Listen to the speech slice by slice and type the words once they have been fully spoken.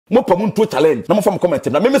mo pamu to challenge na mo fam comment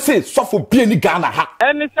na me say sofo bie ni Ghana ha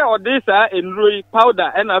any say odisa enroi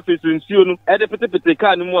powder and afisu nsuo no e de pete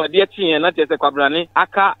car no mu de chie na te se kwabrane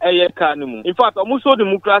aka eye car no mu in fact omuso de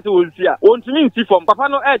mu class wonsi a ontimi nsi fom papa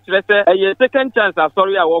no e kire se eye second chance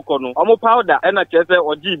sorry a woko no omo powder e na kire se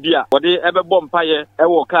oji bia ode ebe bom paye e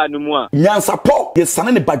wo car no mu a nyansa po ye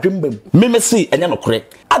sane ne badwembam me say enya no kore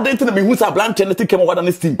adenti na me hu sa abrante ne tikem wada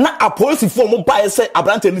ne steam na apolice for mo pa say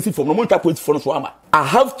abrante ne si for no mo twa police for no so ama I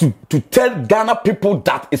have to tell Ghana people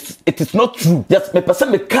that it is not true. Yes, me person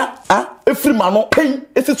me can every man no pain.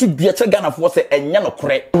 It's to be a Ghana for say enya no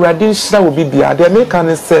correct. Radin share will be bia. The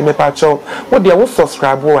American say me pacho. What they will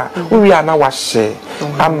subscribe we are now share.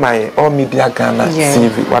 Am my all media Ghana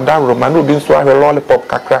TV. Wada Roman no bin so a lollipop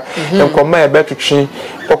kakra. Dem come e betu chi.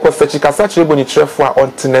 Poko sechi kasa chi boni trefo a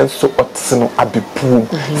ontinent so otino abibu.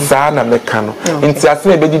 Sa na meka no. Nti ase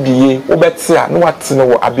me bedi die. Wo beti a no watino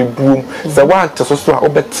wo abibu. Se wa so so a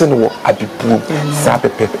obetino wo abibu. Sa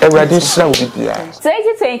pepe. Radin share will be bia.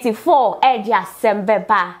 2024 Eji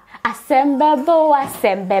asembeba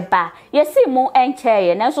yesi mu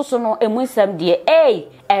enche na so no emu nsam die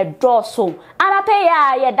edoso anape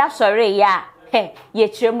ya ye da sore ya ye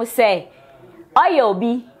kiremu say oil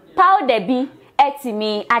bi powder bi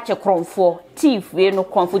etimi ache kronfo thief we no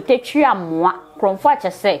kronfo tetwi amoa kronfo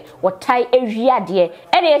ache say wotai ewia de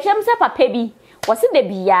ene ye kiremu say papa bi wose de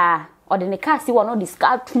bia ode ne ka si wono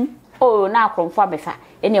discard oh na kronfo abefa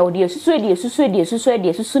ene odi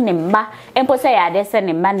esusu ne mma empo say ya de se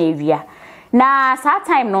ne mma na ewia na sa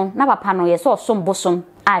time no na papa no ye so som bosom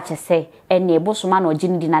a che se ene bosom na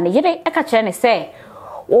ogini di na ne yere eka kire ne se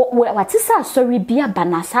watisa sorry bia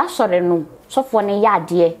bana sa sore no sofo ne ya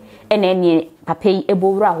de ene papa yi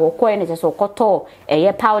ebowura ho ko ene che so koto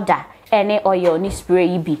eye powder ene oil ni spray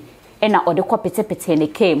yi bi ena ode ko pete ne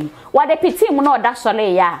kem wade pete mu na oda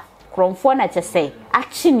sore ya kromfo na che se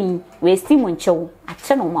achini we steam nchew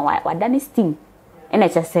ache no ma wada ne steam ena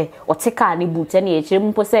che se otika ne boot ene e chire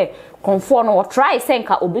mpo se kromfo no try se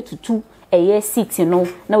nka obetutu eye seat no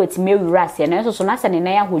na wetime wura se na so na se ne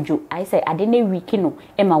na ya hodwo ai se ade na wiki no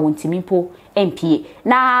e ma wontimi po empie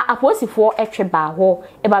na aposifo etwe ba ho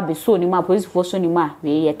e ba beso ni ma aposifo so ni ma we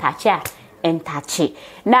ye tache a entache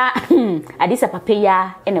na adisa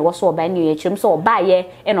papeya ene wo so oba ni ye chim so oba ye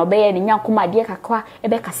ene obaye ni nyankoma de kakwa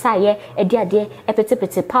ebe kasa ye ede ade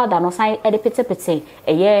epetepete powder no san ede petepete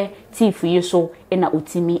eye tifu ye so ena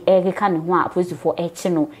otimi egeka ne ho a aposifo eche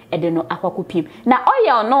no ede no akwakopim na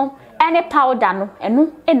oil no ene powder no eno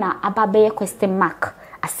ena ababe question mark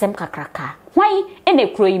asem kakraka hwan ene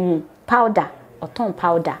kroimu powder oton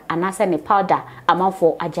powder anase ne powder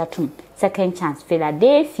amanfo ajatum second chance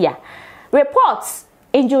Philadelphia reports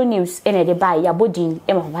Angel News in the buy ya bodin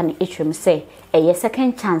emahwan etwem say a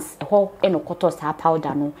second chance ho enokoto sa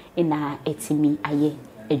powder no ina etimi aye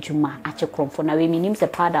ejuma ache kromfo na we minim se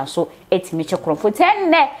powder so etimi che kromfo ten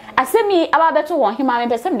ne asemi ababeto won hima me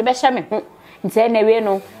person de be hye me ho nten na we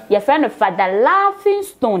no your friend Father Laughing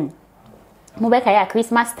Stone mo be ka ya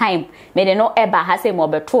Christmas time me de no eba ha say mo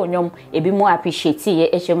beto nyom ebi mo appreciate ye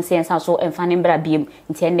ehwem say ensa so emfane mbra biem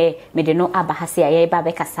ntene me de no aba ha say ye ba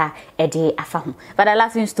be kasa e de afa ho Father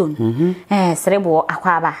Laughing Stone serebo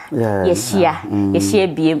akwa aba ye shia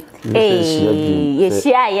biem ye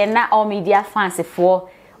shia ye na all media fans for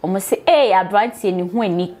omo say abrantie ni ho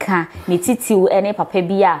anika ni titiw ene papa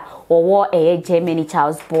bia owo Germany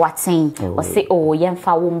Charles Boateng o say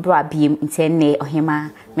yemfa wo mbra biem ntene ohima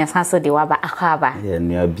me fanso de waba akwaba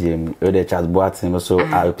near biem o de Charles Boateng so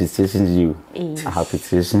I appreciate you I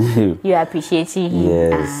appreciate you appreciate him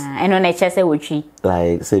yes and on say wotwi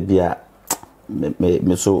like say bia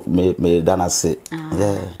me dana say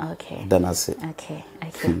okay dana say okay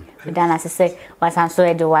dana say wasanso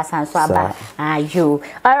edo wasanso aba you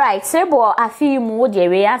all right sebo afi mu de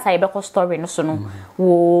we answer be story no so no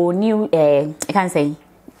wo new I can say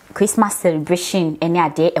Christmas celebration any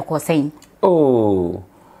ade ekosen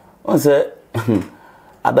on say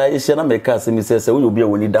ada ise na make say me say we obi a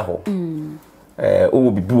woni da ho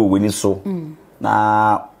o bi wo woni so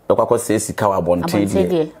na dokwa say sika wa bonte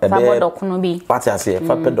die fa bodokuno bi party ase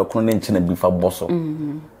fa pedokuno ne nchina bi fa boso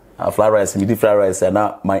flour rice me flour rice and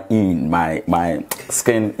now my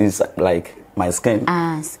skin is like my skin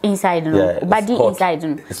inside no body inside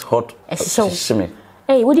no it's hot shimmy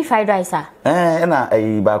hey what the fried rice na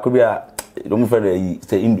ba ko bia don't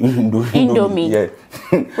say Indomie yeah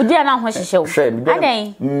udi na ho hihyew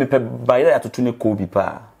adan me pe bayra ya tutu ne ko bi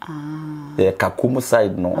pa kakum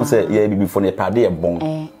side no say yeah bi before ne pade e bon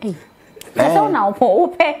so na o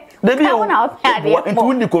pe debi o na o pe ade e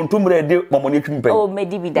tu ni kontumre de momoni twimpe o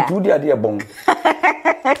medibida tu di ade e bon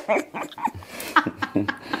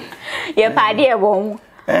ye pade e bon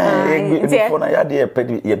before na ya de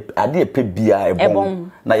pe bia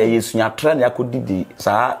ebon na ya yesua tra na yakodidi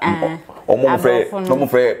sa omo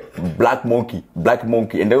frɛ black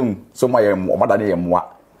monkey and then so my omada ne yemwa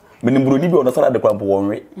menimuro ni bi ono sara de kwampo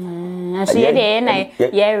wonwe so ye de na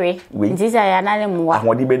yere ntisa ya na ne mwa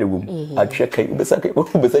ahodi be de wom atwe kai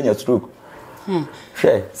ubesa nya stroke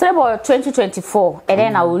share so about 2024 and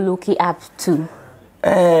then I will look it up to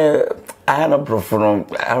I have no problem.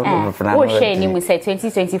 What share ni we say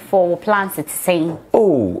 2024 plans it saying.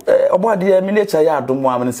 Oh, about the miniature ya Adom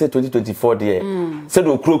am say 2024 there. Say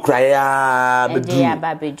do kro kraya be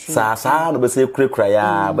du. Sa no be say kro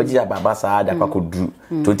kraya ba ji baba sa da kwa kodru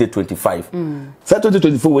 2025. Say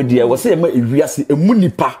 2024 we there was say ma ewiase emu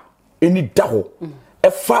nipa eni da ho. E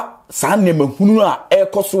fa sa ne mahunu a e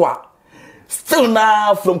koso a still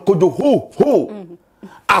now from kodo ho.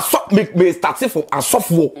 Asop me start from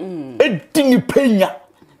asofo edini penya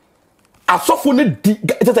asofo ne di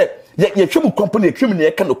ye twem company twem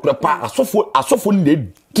ne ka no kura asofo ne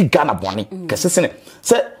di Ghana boni kesese ne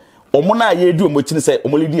se omo na ye di omo chini se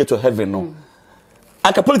omo lead to heaven no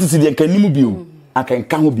aka politics di nka nimu bi o aka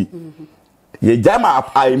nka ho bi ye jama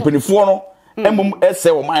impenifo no emom ese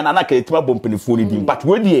o man na ka etima bom penifo ni di but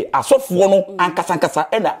we di asofo no ankasa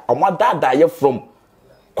na omo dada ye from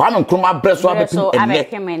kwano nkroma breso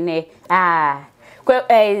abepin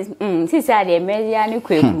sisi ade media ni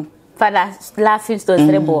kweku father laughing stories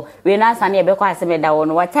rebo we na san e be kwa se me da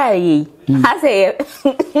wono wata yi I say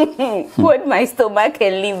put my stomach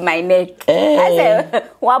and leave my neck I say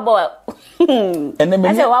wabo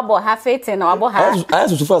I say wabo have it and wabo have I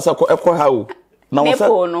so far say ekọ ha o na wo say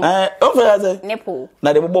o fe say nipple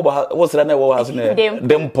na de bobo wo sra na wo ha so ne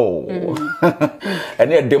dimple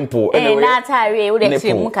ene dimple anyway na tare wo de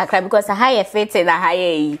tue mu kakra because high fit na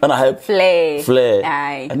high and I flare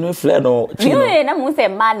ene flare no you na mu say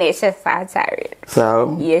man na she sa tare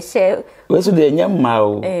so yes she we so de nyama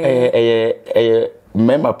o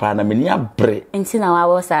member pa na me ni abre nti na wa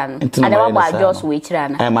wo san ade wa ba just we chira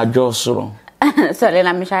na ma just ro so le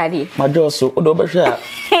na me shari ma just o do be sha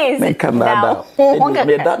me Canada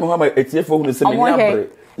me da no ha ma etiefo hu se me ni abre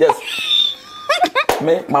yes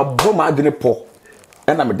me ma bo ma adwene po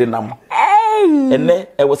e na me de nam ene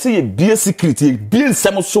e wo se ye bie secret ye bie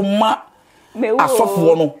nsem so ma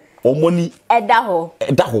asofo no omoni eda ho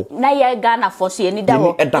na ye Ghana for so ye ni da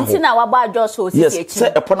ho nti na wa ba just so si echi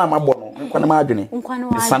se e po na ma bo no nkwana ma adwene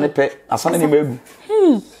sane pe asane ni megu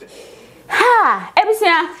ha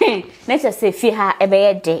ebisia nature say fi ha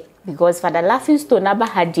ebeye de because for the laughing stone aba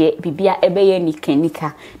ha de bibia ebeye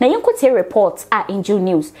nika na yenkote report Angel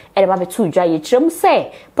News edeba betu dwa ye kirem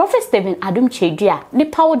say Prophet Stephen Adom Chedua ne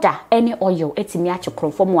powder any oil etimi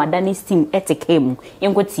achekro from wadane steam etekemu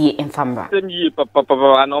yenkote emfamra yi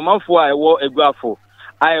papa na omanfo a ewo eguafo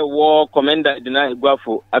a ewo commander dina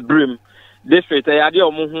eguafo abrim district ya de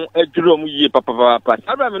omo ho adwuro mu yi papa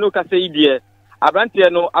abra me no ka say die abrantie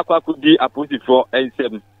no akwakudi aposifo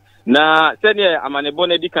ensem na sene amanebo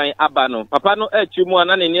na dikan aba no papa no echimu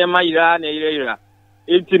ana ne niema yira na yira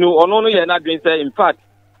entinu ono no ye na dwen say in fact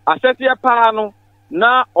asete pa no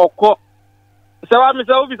na okọ se wa mi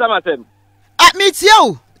se obi sama sem mi tie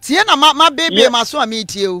o tie na ma baby ma so mi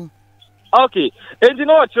tie o okay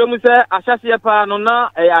entinu o chemu se asete pa no na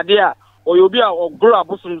ade a oyobi a ogro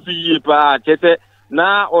abosum so yie pa chete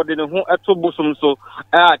na odene ho eto bosum so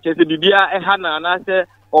chete bibia ha na se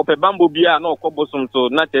opebambo bia na okobosum so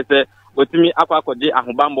na chete otimi akwakode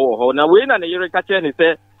ahobambo ho na we na ne yere ka che ne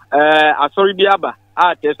se asori bia ba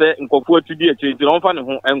chete nkofo atudi echi ti no fa ne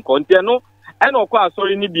ho enkonte no e na okọ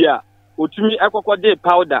asori ni bia otimi ekokode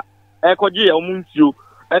powder ekoje ya omuntuo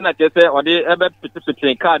e na chete ode ebe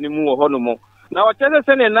pitipiti ka ni mu ho no mo na o chete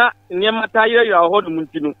se ne na niemata yere ho no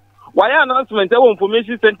muntinu why announcement e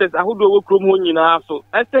information centers ahodo wo krom ho nyina so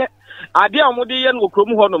ese ade a mo de ye no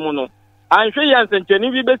krom ho no mo no anhwe ya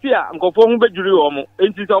nsencheni bi besi a nkofo hu bedwuri wo mo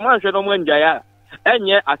enti se o ma anhwe no mo njaya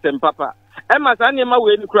enye asempapa e ma sa ne ma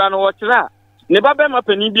we ni kura no wo kira ne baba ma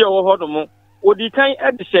pani bi wo ho no mo odi kan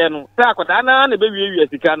e de hye no sa akoda na na be wie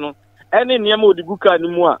sika no ene ne ma odi guka ni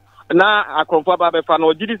mu a na akonfo baba be fa no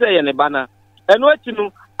ogidi se ye ne bana eno achi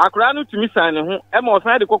no akora no tumi san ne ho e ma o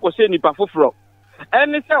san de kokose nipa foforo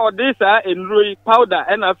ene se odi sa enroi powder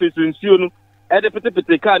ena afesu nsuo no e de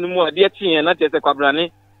petepete ka ni mu a de chi na tese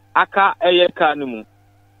kwabrane aka eye ka ni mu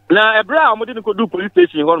na ebra a omodi ni ko du police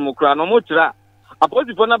station ho no kra no mo kira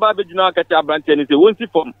aposifo na ba begina aka cha branch ni se wonsi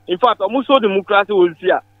form in fact omuso de mu kra se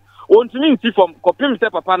wonsi a ontumi nsi form kopim se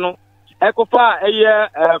papa no ekofa eye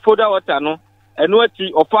foda water no eno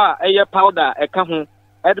achi ofa eye powder eka ho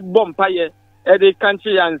e de bompa ye e de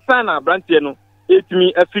kanche ya nsa na branch no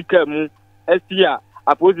etimi afrika mu esia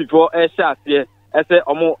aposifo e sha ase ese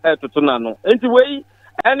omo etutu na no enti wei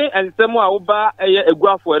ene ensem a wo ba eye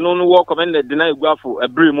eguafo eno no wo commend de na eguafo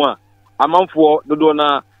ebere mu a amanfo dodo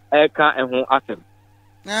na eka eho asem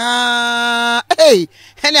hey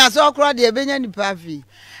ene aso okro de ebenya nipa fi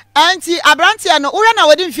anti abrantia no ura na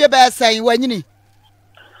wodi mfie ba esan wanyini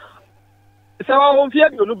se wa mfie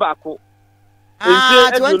bi onu baako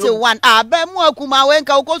 21 ba mu akuma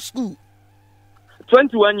wenka uko school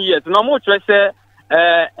 21 years na mo trese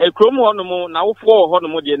ekrom ho no mo na wo fo ho no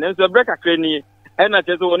mo de nenso break akra ni ena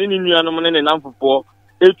chese woni ni nuanom ne namfofo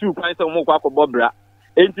etu kwan se mo kwa akobobra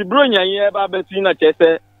enti bro nyanyi ba betu na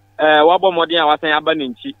chese wabo modin a wasan aba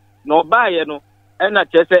nchi na obaye no ena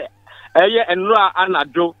chese eye enro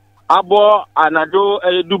anado abo anado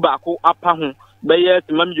dubako apa ho beye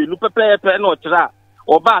timamienu pepepe na ochira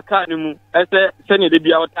oba aka ni mu ese sene de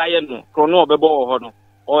bia otaye no krono obebo ho no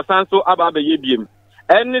osanso aba beye biem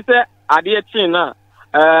eni se ade chin na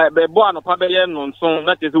bebo anopa beye no nson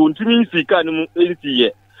na chese wontumi nsika ni mu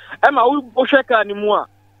ensiye ema wo hweka ni mu a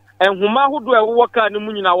enhuma hodo ewo ka ni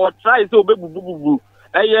mu nyina wo try se obebububu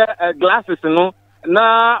eye glasses no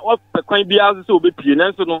na opekwan bia se obepie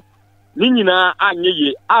nanso no ni nyina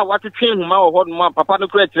anyeye a watwetwe enhuma wo ho no papa no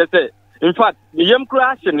kura kire se in fact the yam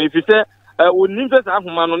crash and if you say onim se sa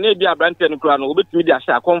homa no na bia brante no kura no obetumi di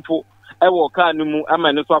ahya akonfo ewo ka ni mu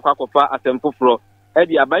ama ne so akwakofa asempoforo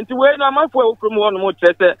di abanti we no amafo e from wo no mo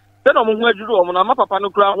kire se no mo ho aduru wo no ama papa no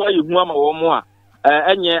kura ho ayehu ama wo mo a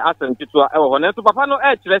enye asempito ewo ho ne so papa no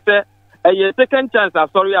kire se eye second chance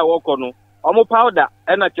sorry a wo ko no omo powder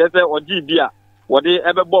na kire se oji bia wode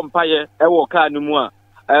ebebo mpaye ewo ka ni mu a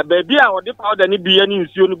baby a wode powder ni bia ni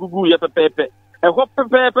nsuo no gugu ye pepepe eho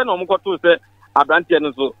pepepe na omkoto se abrante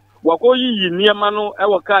no so wakoyi niema no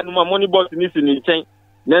ewo ka no money box ni si ni nchen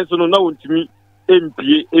nenso no na wontimi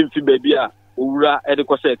empie emfi baby a owura e de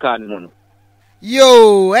kwose ka no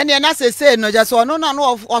yo ene na sese no just ono na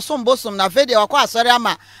no osombosom na fede wakọ asori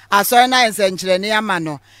ama asori na ensenkyere ne ama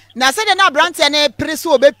no na se de na abrante ne prese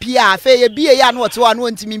obepie a fe ye bie ya no ote wa no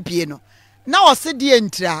ntimi mpie no na ose die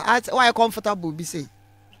ntira why comfortable be say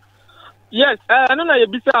yes no na ye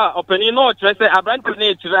bisa openi no trese abrante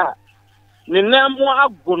ne tira ne namo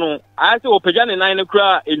agono ase opeja ne nan ne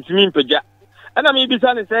kura ntimi mpega ana me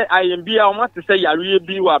bisa ne se ayembia o mate se yare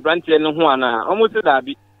bi wa abrante ne ho ana o mo se da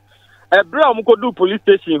bi ebra o mo kodu police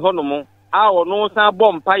station ho no mo a ono san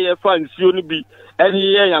bom pa ye fa nsuo no bi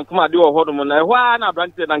eni ye yankoma de ho no mo na ho a na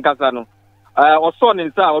abrante na nkasa no o so ne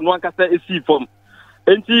nsa ono ankasa esi fom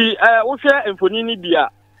enti wo hwe emfoni ni bia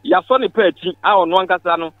ya so ne pa achi a ono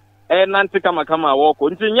ankasa no nante kama woko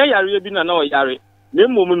nti nya yare bi na o yare ne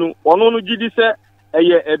mmom no ono no gidi se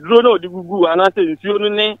eye eduro na odigugu anase nsuo no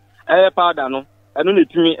ne powder no eno ne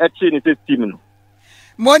timi eche ne steam no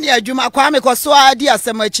moni adwuma kwa me koso adi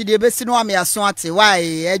asem achide besi no ame aso ate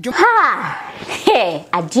why adwuma ha he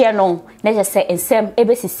ade no na je se ensem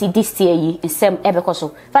ebesisi this year yi ensem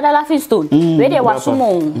ebekoso Father Laughing Stone we dey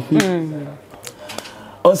wasomo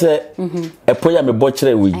on se epoya me bo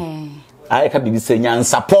kire wi ai ka bibi se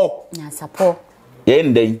nyansapo ye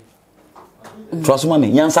ndai trust me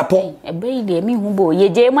nyansapo ebe de mi hu bo ye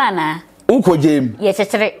jem ana uko jem ye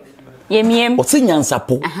chechere ye miem o se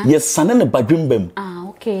nyansapo ye sane ne badwembam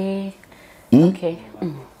okay okay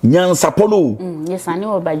nyansapo no ye sane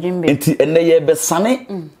o badwembam enti ene ye be sane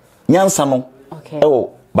nyansa no okay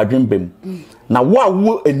o badwembam na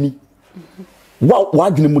wo ani wo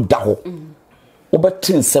adwene mu da ho wo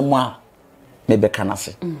betin sema me be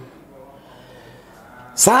kanase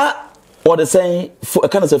sa what they saying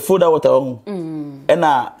kind of say food water and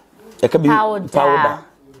it can be powder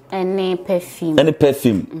any perfume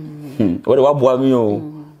what do I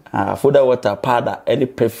me food water powder any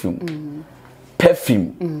perfume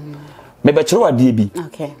maybe chiro ade bi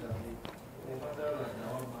okay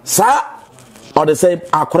sa or they say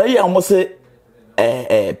akora yi almost say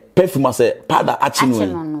perfume as a powder actually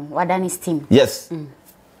what any steam yes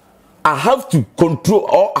I have to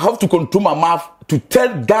control my mouth to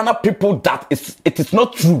tell Ghana people that it is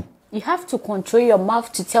not true. You have to control your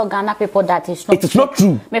mouth to tell Ghana people that it is not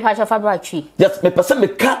true. Me pacho February. Yes, me person me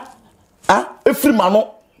can every man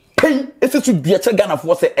pain is to be a Ghana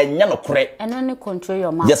for say enya no correct. And only control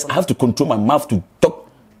your mouth. Yes, I have to control my mouth to talk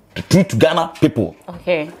the truth to Ghana people.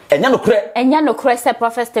 Okay. Enya no correct say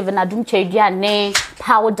Prophet Stephen Adom chedua ne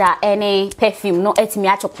powder any perfume no etimi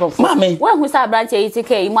achokrofo. Mami. When who say branch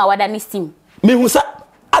etike imu awada ni steam. Me who say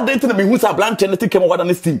adent na me who say branch na etike awada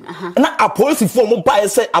ni steam. Na a police form mo buy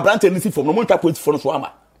say branch na steam form no mo try police form so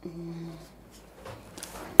ama.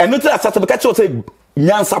 And not as be catch say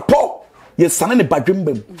nyansapo ye sane ne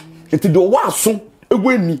badwembam. Enti do wa so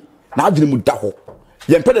egwani na adwene mu da ho.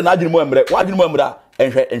 Ye mpede na adwene mu amre, wa adwene mu amre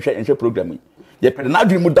enhwe program yi. ye pede na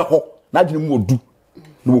adwene mu da ho na adwene mu odu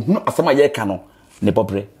na ohunu asema ye ka no ne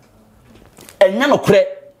bobre enya no kore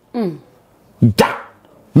da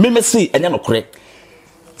memesi enya no kore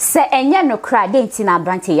se enya no kra denti na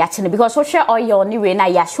brante ya chene because so share oil ni we na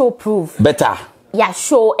ya show proof better ya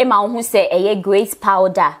show e ma hu say eye grace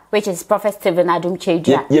powder which is Prophet Stephen Adom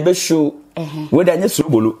Chedua ye be show we da nya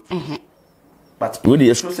surobolo but we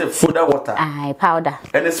dey show say foda water powder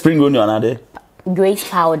and spring onion ade grace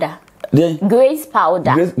powder then grace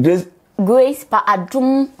powder grace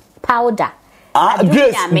Adom powder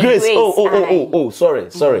grace oh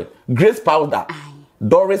sorry grace powder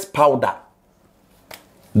Doris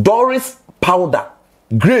powder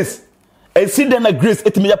grace and see then a grace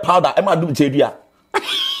it me powder am Adom Chedua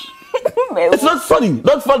it's not funny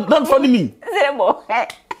don't funny me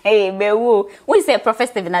hey mewo we say Prophet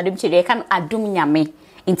Stephen Adom Chedua can Adom nyame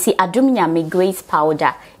inti Adom nyame grace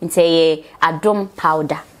powder inti Adom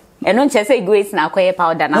powder eno nche say grace na akoye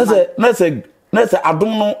powder na na say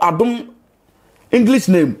Adom English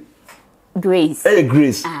name grace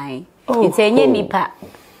grace aye inti enye nipa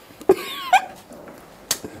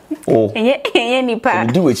enye nipa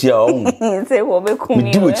do it here on say wo be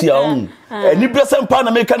kumi do it here on any blessing pa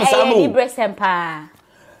na make kan say no any blessing pa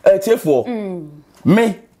tiefo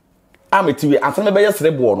me ametiwe asan me be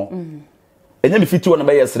yesrebo no enye me fiti wona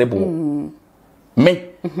be yesrebo me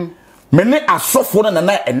ne asofo na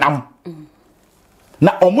na enam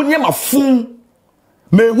na omunye mafun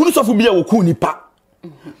me hunu sofo bia wo ku nipa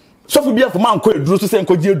sofo bia fo man ko eduro so se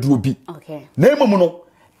nkoje eduro bi okay na emom no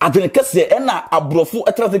adwene kese na abrofo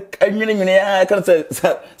etrase anwene ya kan say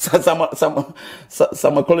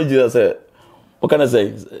some colleges say what can I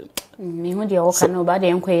say me hu de o kan no ba de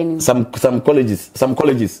enkoye ni some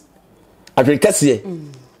colleges adwene kese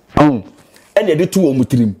ene de tu o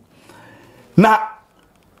mutirim na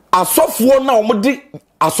asofo na o mudi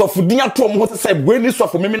asofo din ato mo say bweni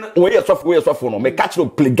sofo me we sofo no me catch no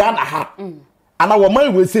play Ghana ha ana wo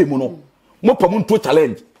man we say mu no mo pam nto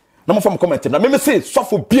challenge na mo fam comment na me say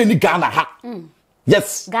sofo bia ni Ghana ha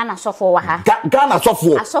yes Ghana sofo wa ha Ghana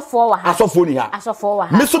sofo asofo wa ha asofo ni ha asofo wa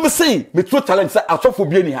ha me so me say me to challenge say asofo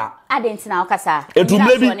bia ni ha adenti na okasa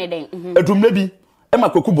edumle bi e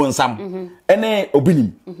makoku bonsam ene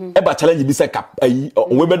obinim e ba challenge bi say cap ayi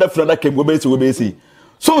we be da franda kem we be say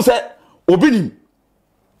so say obinim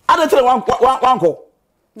adenti na wanko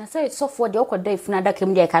na say sofo de okoda ifuna da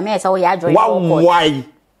kem de ka me say wo ya join why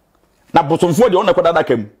na bosomfo de ona koda da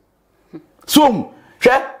kem so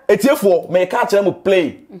hwe etiefo me ka kire mo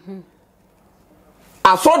play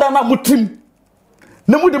asoda na mutim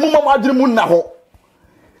na mu de mu mama adwene mu na ho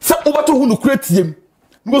se obato hu no kuratiem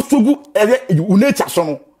no sogu unature so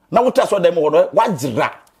no na wotra so dem ho no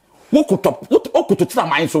wajira wokoto tira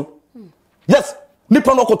man so yes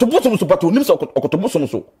nipa no okoto bosom so pato nim so okoto bosom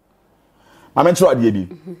so mama ntro ade bi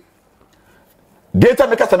data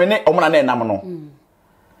me kasa me ne omna na enam no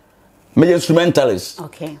me instrumentalist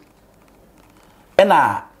okay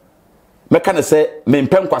ena me kan say me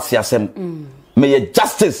mpem kwase asem me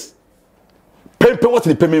justice pempe what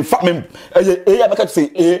ni pem fa me ya me ka say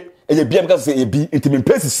bia me ka say bi inti me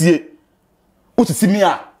pesisie utisi me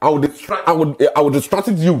a I would distract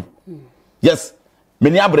you yes me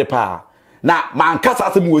ni abre pa na man kasa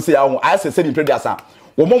asem we say I say ni predi asa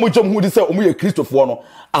wo mo jom hu di say o mo ye Christopher no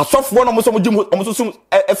asofo no mo so mo jom o mo so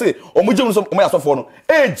say o mo jom so mo asofo no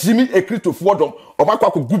jimi e Christopher dom o ba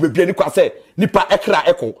kwa ko gu bebia ni kwa say nipa ekra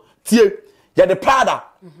eko tie ya de pada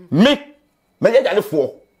me ye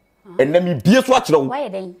yalefo enna mi bie so akire wo why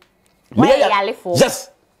then me ye yalefo yes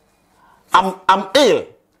I'm ill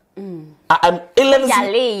I'm ill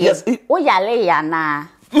yes o yale ya na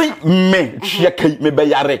me hia kai me be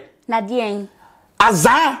yare na dien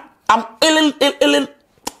azan I'm illness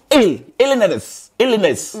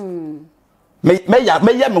me ya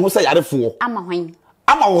me hu say yarefo ama hwen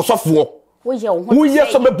ama wo sofo wo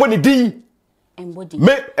ye so me boni din embody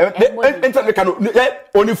me enter me kanu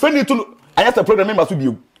oni fani to ayata program me maso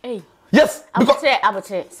biu yes because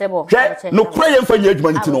abotre sebo no pray em fanya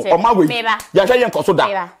adwuma nti no o ma we ya hwe yen koso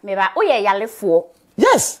da meba wo ye yarefo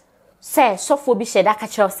yes say sofo bi sheda ka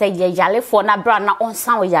kire say ye yarefo na bra na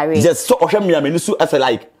onsan wo yare yes so o hwe me amenisu as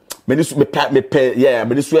like menisu me yeah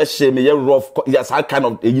menisu e hye me ye rough yes that kind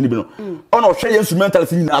of yini bi no ono hwe yen instrumental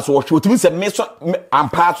sin na so hwe otimi se me so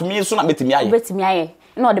ampa so me so na betimi aye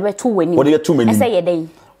na o de be tu wani o de tu mani say ye den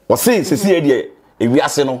o say se e de ewi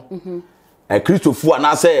ase no Christopher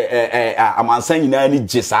na say amansan nyina ni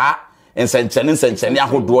gisa ensenchene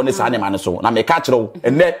ahodo ne sa ne mane so na me ka kire wo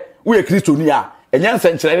enne wo ye Kristo ni a enye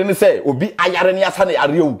ensenchene ne say obi ayare ne asa ne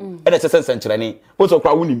yare o ene se ensenchene wo so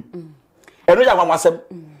kwa wonim eno ya wanwasem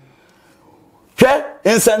hwe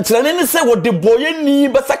ensantrene ne se wo de boye ni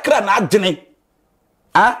besakra na adwene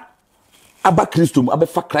aba Christo mu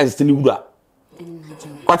abefa Christ ni wura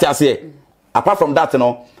kwati ase apart from that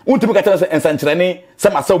no untimi ka tell say ensantrene se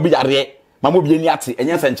masa obi yare mama bi ani ate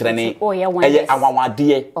enye ensantrene eye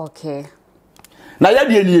awawade okay na ya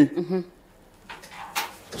de anie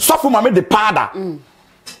sofu mama de powder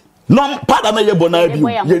no powder na ye bona bi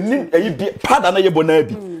ye ni eyi powder na ye bona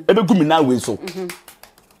bi ebe gumi na we so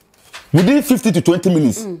within 50 to 20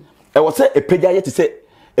 minutes I was say a page yet to say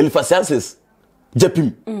Eliphasiasis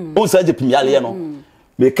Jepim o say Jepim yale no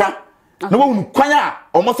meka no won kwanya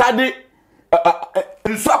almost ade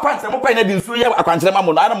nsu akwante mo pa na de nsu ye akwantere ma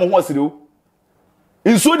mo na mo ho asire o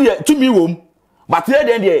nsu de tumi wom but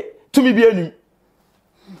ye de tumi bi anim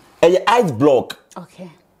e ice block okay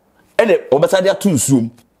ene obesa de atu nsuom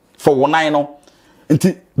for wonan no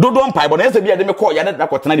nti dodo mpai bo na ese bi de me call ya na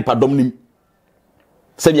kwotena dipa dom nim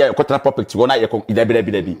se dia kwotena property wona ye ko ida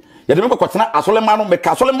bi ya de me kwotena asolema no me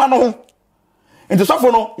ka asolema no ho nti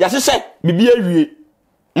sofo no ya hyehyɛ bibi awie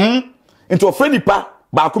nti ofreni pa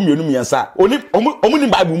ba ko mienu miensa oni omu ni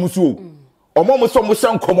bible mu so omo so mo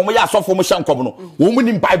hye nkom mo ya asofo mo hye nkom no omu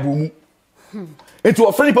ni bible mu nti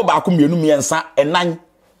ofreni pa ba ko mienu miensa enan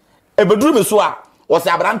ebeduru me so a wo se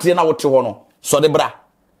abrante na wote ho no so de bra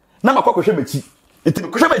na makohwe bechi nti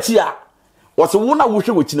kohwe bechi a wo se wo na wo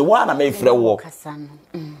hwe wochi ne wo na me frɛ wo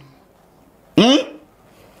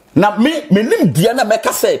na me nim dia na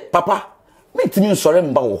meka sɛ papa me timi nsɔre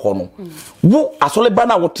mba wo ho no wo asole ba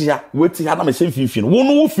na wote ha woti ha na me hye finfin wo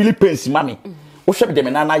no wo Philippines mami wo hwe de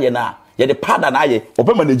me na ye na ye de pada na ye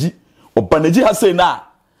obamanaji ha sei na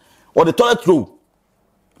o de toilet roll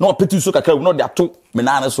na o peti so kakra no de ato me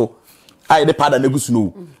na so aye de pada na gusu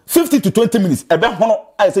no 50 to 20 minutes ebe hono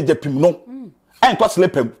aye se Jepim no en kwa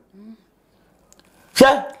slepem hwe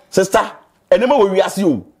sister enema wo wiase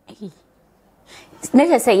o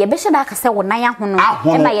Nete say ye be shada ka say wo nan ahono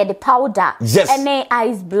e ma ye de powder ene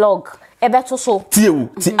ice block e be to so ti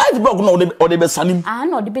ice block no o de be sanim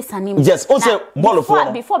no o de be sanim yes o say ball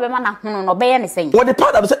for before be ma na hono no be ye ne say what the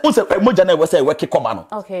powder say o say moja na we say work koba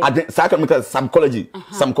no sa chemical psychology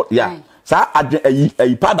yeah sa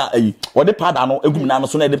ayi powder ayi o de powder no egum na no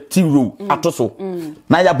so na de tea roll ato so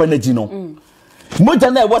na ya banaji no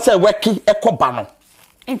moja na we say work koba no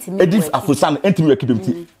edif afusan entimi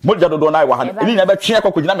ekipemti moja dodo na wa ha eni na be twe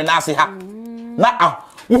akokogina me na ase ha na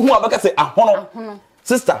wo hu abaka se ahono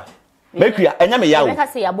sister mekua enya me yawo abaka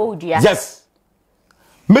se yabo udua yes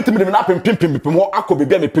metimi na pempempempem ho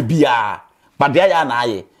akobebi a mepe bia bade ya na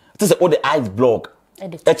aye te se o the ice block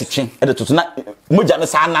etitwe edetutu na moja ne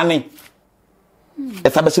sa nane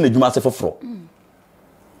esa be se na djuma se foforo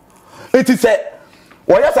eti se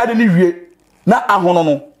wo ya sa de ni wie na ahono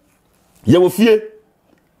no ye wo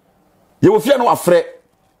fie no afre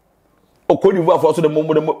okoni vu afo so de mo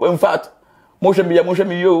in fact mo hwe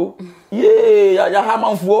me yo ye ya ha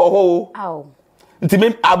manfo oho aw nti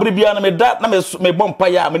me abre bia na me da na me bompa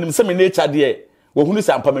ya me nim se me nature de wo hunu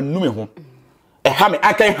se ampa me nume ho e ha me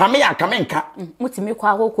akan ha me ya ka me nka mutimi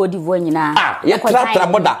kwa akoko divo nyina ye tratra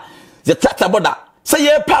boda se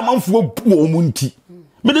ye pa manfo bu o mu nti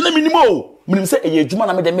me de na minimo o me nim se e ye adwuma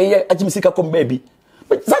na me de me ye agimi sika kom ba bi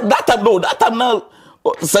that time now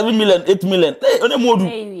 7 million 8 million one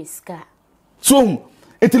modu so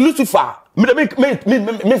it Lucifer me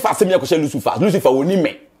fa se me ko Lucifer woni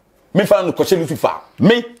me fa no ko Lucifer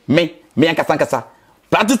me ankasa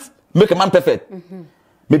practice make a man perfect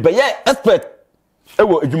me be ye expert e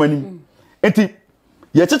wo adwumanim enti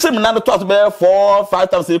ye cheche me na to aso be 4-5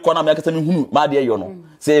 times e ko na me ankasa me hunu ma de yo no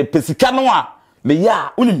se pesika no a me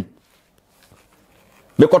ya unim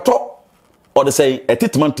me koto or they say a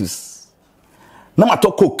titmantus na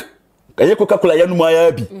mato coke eye Coca-Cola ya numu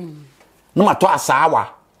aya bi na mato asawa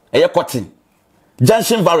eye cotton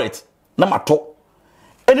junction varet na mato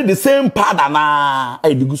any the same powder na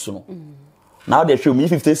ai digusu no now they show me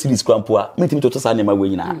 50 series kwampo a me timi to sa na ma we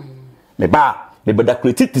nyina me be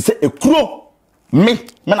decorate to say ekuro me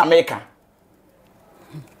na make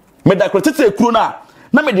me decorate to ekuro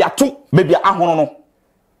na me de ato me bia ahono no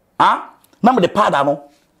na me de powder no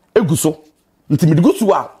eguso nti me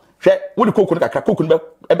digusu a hwe wo de kokun kakra kokun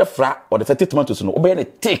be fra or the set tomatoes no obe na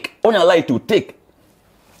take onya light to take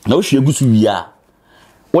na wo hwe gusu wia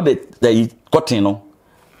wo de cotton no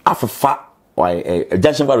afafa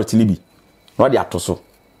junction virus ni bi no de atoso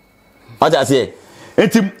aja se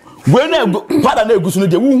enti we na pada na egusu no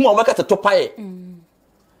de wo hu o maka to pae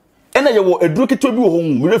ena ye wo eduro keto bi wo ho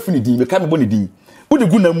mu refini din me ka me boni din wo de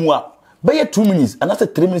gu na mu a be ye 2 minutes and after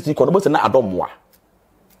 3 minutes ko do bo se na Adom wa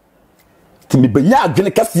timi benya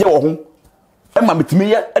adwene kase ye wo ho e ma metimi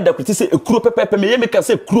ye eda kwiti se ekuro pepepe me ye me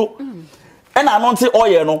kase ekuro ena anonte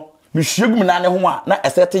oil no me hwiegu me na ne ho a na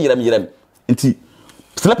esete yerem nti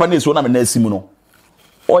slepa na esuo na me na asimu no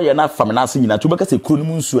oil na fa me na ase nyina to beka se kuro no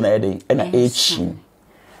mu nsuo na yede ena echi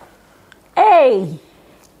and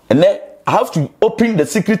then I have to open the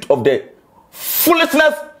secret of the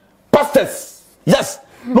foolishness pastors. Yes.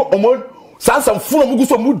 No omon sansan funo mugu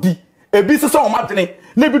so mudi ebi se so omadene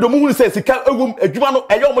na bi do mu hu se sika ewum adwuma no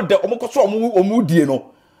eyo mo de omokoso omudie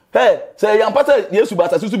no hey say yam pastor Yesu ba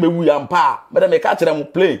asasusu bewu yam pa beda me ka kire mo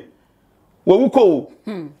play wo wuko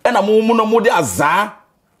na mo no mo de azan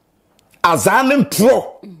ne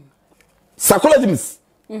ntro psychologists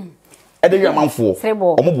ede wi amanfo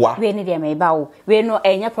omoboa we ne de me ba wo we no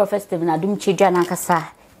enya prophet Stephen Adom chedwa na nkasa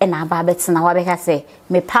na aba betina wa beka se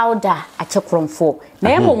me powder achekromfo na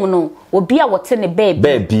emom no obi a wote ne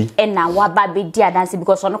baby na wa ba be di adanse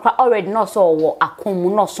because ono kwa already no so wo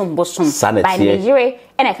akomu no so mbosom by Nigeria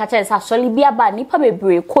na ka chese asoli bia ba nipa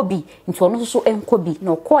bebre kobi nti ono so enkobi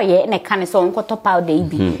na okoye na ka ne so onkoto powder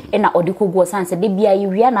ibi na odikogo sanse de bia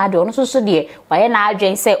yiwia na ade ono so de wa ye na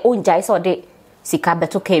adwen se onjai se ode sika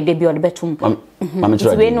beto ke de bi ode betum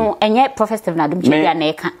we no enye prophet Stephen Adom chibia na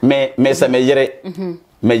e ka me se me yere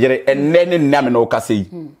mejere enene nname no kasei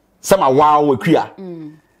sama waawo akua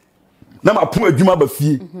na ma pon adwuma ba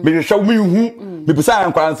fie me hwehwe wo mehu me bisa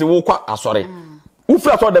ankwanse wo kwa asore wo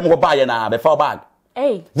fira so dem ho ba ye na be fa bag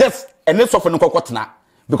yes ene sofo no kokotena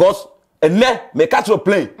because ene me catch your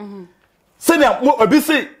plane senior obi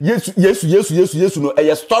say yesu no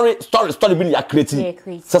e story bi ya create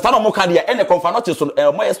se sa no mo ka de ene confirm so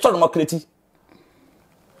mo ye story mo create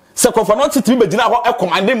se confirm not ti be gina ho e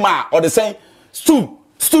command ma or the saying stew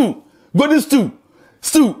golden stew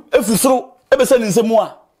efusro ebese ni nsemu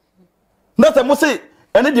a na te mo say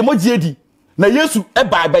ene de mo giedi na Yesu e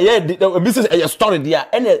ba ye ebi say e story dia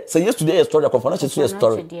ene say Yesu dey story confirm not say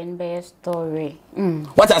story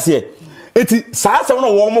what I say eti sa se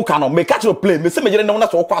no wo mo ka no me catch your play me say me gere ne wo na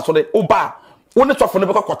so kwa so de o ba wo ne tofo ne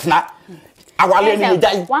be kokotena awale ni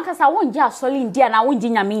jai wan kasa won ja soli ndia na won ji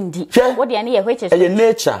nyame ndi wo de ne ye hweche e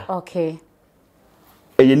nature okay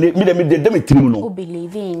me de tirim no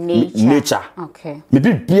believe in nature okay me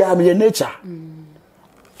bibia me nature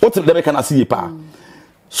what the make can see pa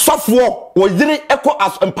sofo wo yire eko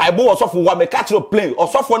as empaibo wo sofo wa me catch your play or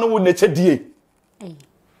sofo no wo nature die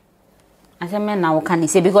aseme na wo kan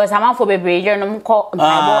say because amanfo bebre je no mko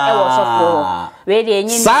empaibo e wo sofo we de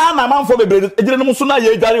enyi sa na amanfo bebre ejire no so na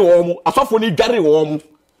ye dware wo mu asofo ni dware wo mu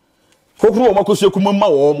kokuru wo makosu ekumama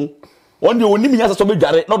wo mu one day oni minya so be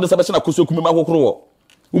dware not the section akosu ekumama kokuru wo.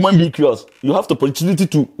 Woman be curious. You have the opportunity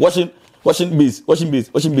to washing base.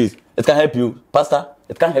 It can help you, Pastor.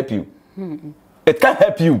 It can help you. It can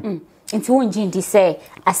help you. Into one gene say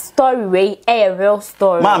a story way a real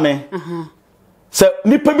story. Mame. So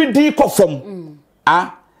nipa bi di kofom.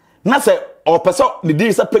 Na say or person the day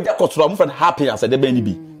is a page akotro am friend happy as the be ni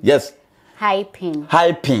bi. Yes. Hyping.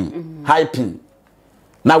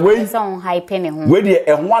 Na we so hyping ho. We dey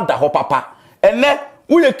e ho ada ho papa. Ene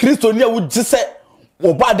wo ye Kristo ni a wo gi say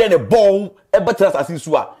oba de ne bon e betra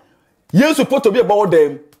asisu a Yesu poto bi about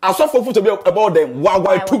them asofo poto bi about them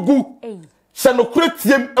wa tugu se no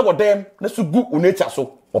kretiem e wo dem na sugu unecha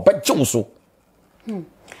so obeje so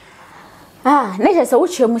na je se wo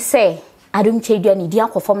chemu se Adom chedua ni di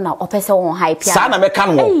akofom na opese won hype ya sa na me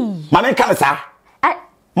kan wo ma me kan sa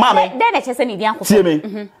mame de na chese ni di akofom tie me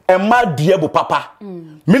e ma dua bu papa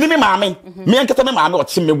me mame me enketa me mame o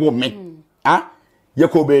chi me wo me ye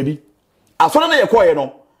ko baby asoro na ye koye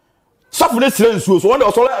no sofo na sire nsuo so won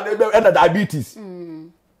osoro na diabetes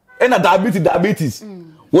diabetes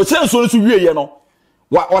wo sire nsuo so wie ye no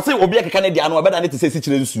wa se obi akeka ne dia no obeda ne te se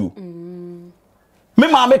sire nsuo me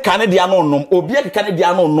ma me ka ne dia no nom obi akeka ne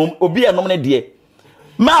dia no nom obi enom ne die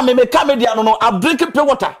ma me ka me dia no I drink pure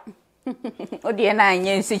water odi na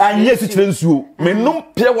anye sire nsuo me nom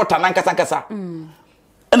pure water na nkasa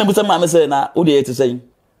ena busa ma me se na odi e te sei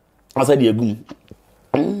asa de agum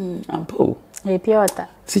ampo pure water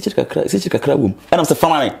sichika kra wom ena se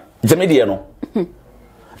famane jeme die no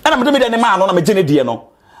ena me de ne ma no na me jene die no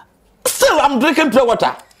still I'm drinking pure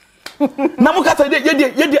water na mo kata ye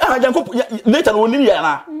janko later no nim ya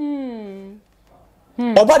na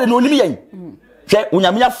oba de no nim yan hwe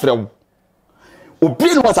unyame ya frew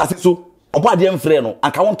obi no wasase so oba de mfre no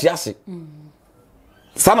anka won te ase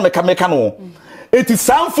sana meka no eti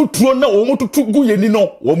sanfu tuo na wo mututu gu yeni no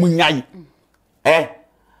wo munyai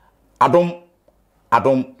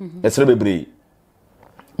Adom esre bebre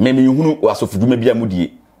me hunu asofuduma bia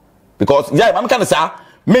mudie because yeah mam kan say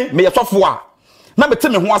me yesofo a na me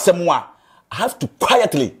teme ho asem a I have to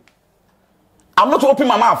quietly I'm not to open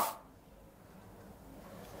my mouth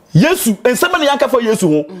Yesu ensema ne yanka for Yesu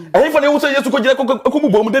ho ehfa ne wo say Yesu ko gire ko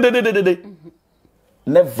bubom de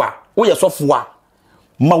never wo ye sofo a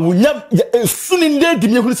ma wunya esuni nde di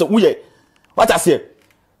me hu se wo ye what I say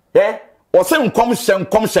o say nkom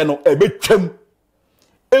hye no ebetwam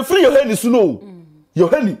efri Yohani su no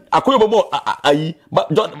Yohani akoyo bobo ayi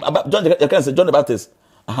John you can say John the Baptist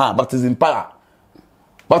baptism in power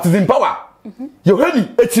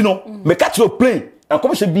Yohani eti no me catch no plane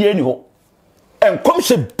nkom hye bia ni ho nkom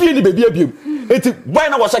hye bia ni bebia biem eti boy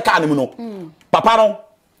na wo hye ka anim no papa no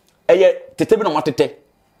eye tete bi no matete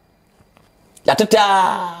ya teta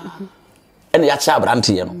ene ya cha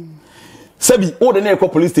brante ye no sabi o de na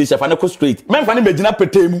ekọ police station fa na ko straight men fa na megina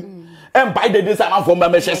petemu em by the days am for me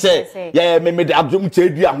hwese yeah me de abdum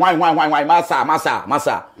chedu a hwan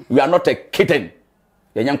masa we are not a kitten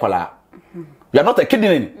ye nyankwala we are not a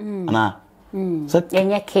kitten ana so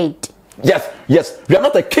ye kid yes we are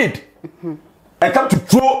not a kid and come to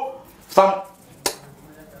throw some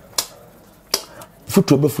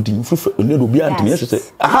futu be futi fufu ne do bi antime say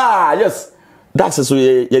yes that's so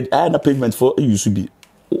ye na pavement for you should be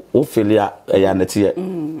o failure ya nete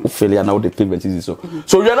o failure now the pavement is so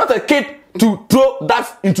you are not a kid to throw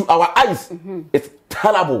that into our eyes it's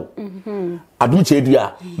terrible adum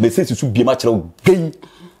chedua me say su bi ma kire gben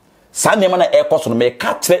sa ne ma na e koso no me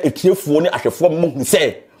ka kire etiefuo ni ahwefo mo hu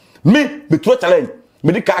say me throw challenge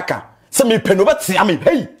me di kaka say me peno beti am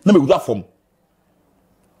hey na me wura fom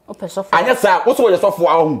o peso fo anya sa wo so ye sofo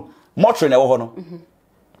a hu motre na wo ho no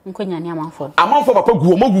nkonya ni amanfo papa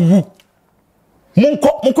guo maguwu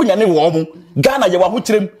munko nyane wo mo Ghana ye wa ho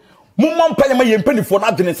kirem mummo mpanye ma ye mpanifo na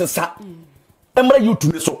adwene sesa emra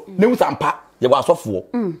YouTube so ne hu sampa ye wa asofo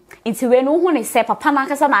nti we no hu ne se papa na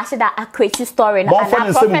kasa na ahye da akweti story na prophet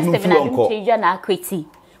na adum na akweti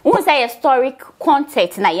hu say historic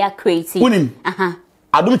content na ya akweti unim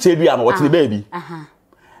adum chedua no wote baby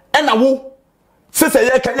ena wo se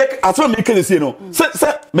ye aso me kele sie no se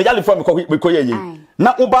me yale from me ko ye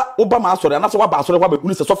na oba ma asore na so wa ba asore wa ba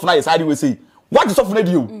unu se sofo na ye sari we sei what is sofo na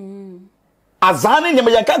di o azane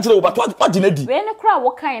nyama yanka kire o ba to what na di we ne kura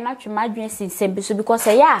wo kan na twema adwen sinsem bi so because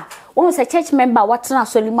ya won se church member what na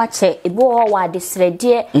solima che ebi wo wa de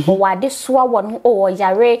srede wo de soa won o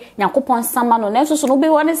yare yakopon sama no na so no be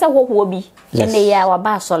won se hoho bi ene ya wa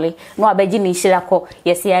ba asole no abaji ni hira ko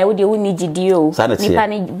yes ya wo de woni gidie o nipa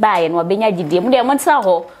ni baaye no abenya gidie mu de mo ntra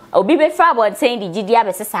ho obi be fra bo ten di gidie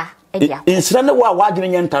abesesa edia insira ne wa adwene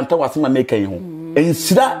nyentanta wasema make yi ho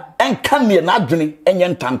insira enka ne na adwene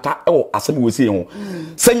nyentanta e wo asem we sie ho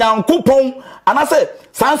se nyankopon anase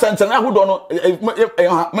sansentere ahodo no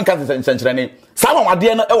menka sansentere ne sa wa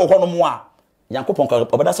wade no e wo ho no mo a nyankopon ka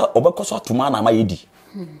obedasa obekoso atuma na ma yedi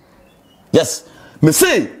yes me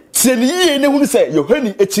say tie ni yie ne hu se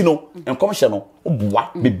Yohani echi no enkomhye no obuwa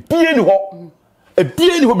be bie ni ho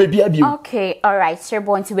ebie ni ho be bia bia okay all right sir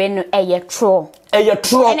born to when eye tro and ya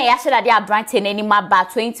should that dia brand ten any ma ba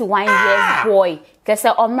 21 years boy kese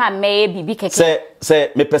omra me bibi keke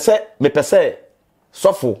say me pese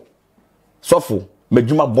sofo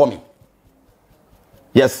medjuma bomi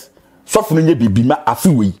yes sofo no nye bibi ma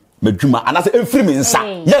afiwe medjuma anase enfiri me nsa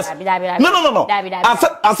yes no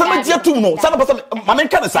asa me je tum no sa pese ma me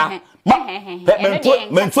kan sa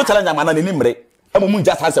men to challenge amana ni nimre amomu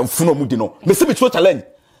just has funo mu di no me se me to challenge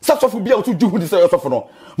sa sofo bia o to ju hu di say sofo no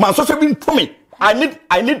man sofo bi ntumi I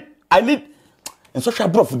need and social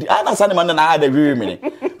broth na say man na ada we me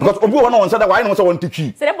because obi won won say that why no say won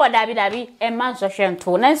titwi say boy dabi e man social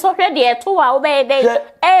to na social de to wa obey dey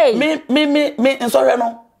me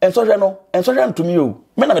social to me o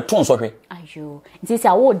me na me ton social ayo nti say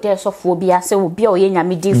wo dey sofo bi ase obi o ye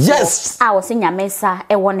nyame di yes a wo say nyame sa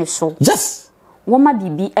e won so yes wo ma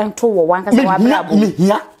bibi ento wo wan ka say wa brabo me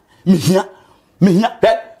hia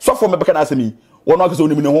sofo me beka na asemi won no ka say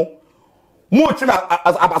onimi ne ho mo china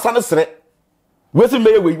abasa ne sere wesi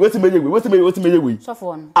meye we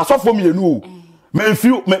sofo no asofo me yenu o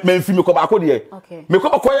menfi me ko ba ko de me ko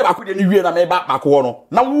ko ye ba ko de ni wie na me ba ko no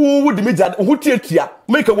na wo di me ja ho tietia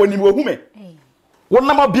me ka woni me wo hu me won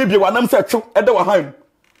na ma biebie wa nam se twu e de wa han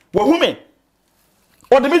wo hu me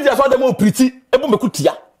o de me ja so de mo priti e bu me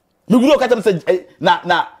kutia me guru o ka tam se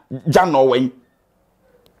na jan no we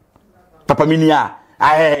papa minia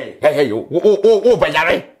hey o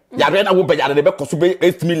bajare ya na wo bejare de be koso be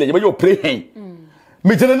 8 million ye be pray hen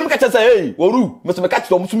me jene nim ka che say hey woru me so me ka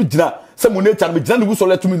che mo so me jina se mo na me jina no so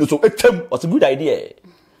let me no so etem was a good idea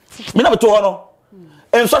me na be to ho no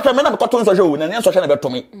en so me na me ko to so hwe na en so hwe na be to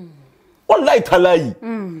me wallahi talai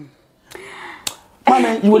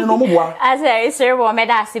Mama, you will know more. As I say, well,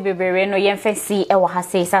 Medasi Bibere, no yen fancy, a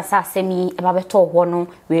wahase, Sasa semi, a babeto, one,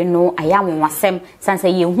 we know I am one sem,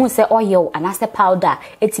 Sansa you who say oil and as the powder,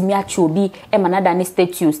 it's me at chubi, and another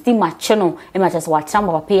statue, steam my channel, and much as what some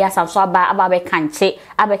of our payers and so about Ababe can't say,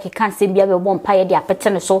 Abeki can't say, be a one pie, their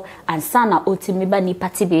pattern so, and Sana ultimate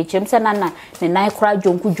party be James and Anna, the night cry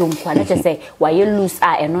junku junku, and let's say, why you lose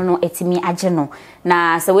and no, it's me a general.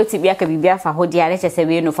 Na so wait to be a bibia for hodia, let's say,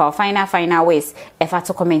 we know for final ways, if I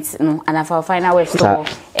to comment, no, and for final ways,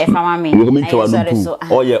 if I'm me,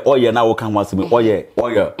 oh yeah, now can once me, oh yeah,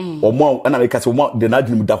 or more, and I can say, the night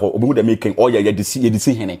with the making, oh yeah, you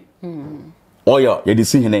see henny. Oh yeah, you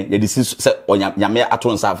see henny, you see, or Yamia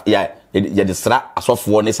Atons have, yeah, you distract a soft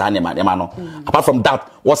one is animal, Yamano. Apart from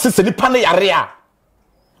that, was this any panny area?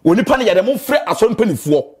 When you panny, the moon fret as one penny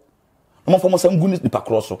for. No more from some goodness, the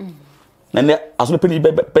pacrosso. And there, as a penny,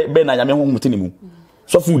 Ben, I am home with him.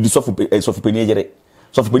 So food, the soft penny, soft penny,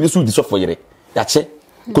 the soft for ye. That's it.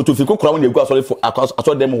 Go to Fico Crown, you go sorry for across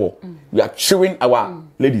a them home. We are cheering our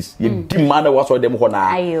ladies. You demand what's for them home.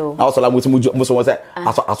 I also like most was that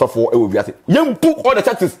I saw for a young book all the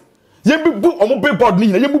taxes. Young book on mobile board,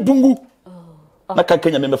 young bungu. I can't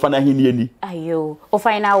remember Fanny. Ayo, or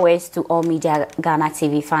final ways to all media Ghana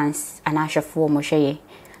TV fans and Asha for Moshe.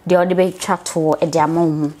 The other big chat for a dear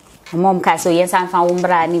mom. Mom can say yes, I found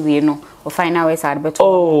Brani, we know, or final ways are better.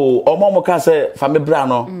 Oh, or Mom can say, Family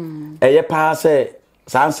Brano, a year pass.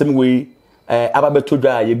 Sansom we ababeto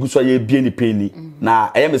dwa ye guso ye bie ni penny na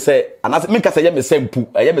eye me say anase me ka say ye me sempu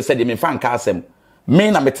eye me say de me fan ka asem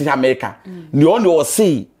me na mete America ni on o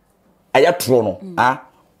see eye tro no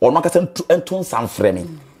on maka say enton sanfre me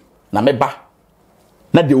na me ba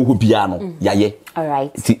na de oho bia no yaye all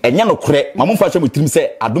right ti enye no kore mamfa hwe mutrim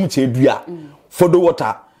say adom che dua fodo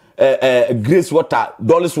water grace water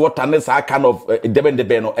dollars water ne sa kind of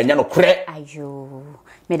deben no enye no kore ayo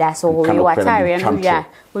me da so we watare no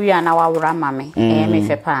we are na wawura mame me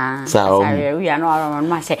fe pa sorry we are no around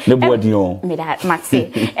ma se ne bodi o me da maxi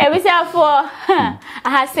e we say for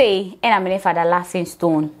I say and I'm father laughing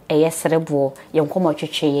stone yeserebo ye nkomo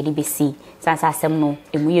twetwe ye de besi sansa asem no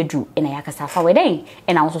emu yedu na yakasa fa we den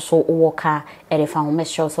and also so woka e fa ho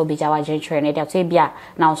mesho so bija wa jentre na dia to bia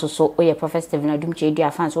na also so oye professor na dum che edu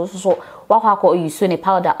afan so wakwa ko yusu ne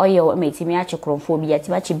powder oil metimi a chekromfo bi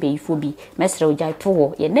yatima che beifo bi mesre ojai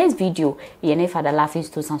to ye next video ye ne father laughing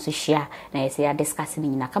stone sanso share na ye say discussing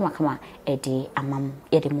ni na kama e de amam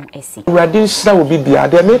ye de mu esi radin shira wo bibia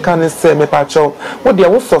de me kan say me pa cho wo de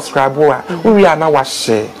wo subscribe wa we are na wa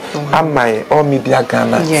share amai all media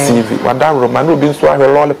Ghana TV wada Roma no bi nso ahwe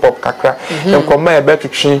lollipop kakra enkoma e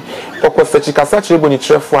betwetwe poko sechi kasa chire boni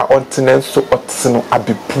trefo a ontenenso otino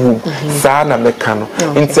abebuum za na meka no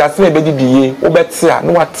nti ase na ebedidiye wo beti a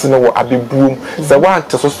no watene wo abebuum za wa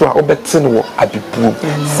ante so so a wo beti no wo abebuum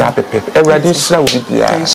za pepe e radin shira wo bibia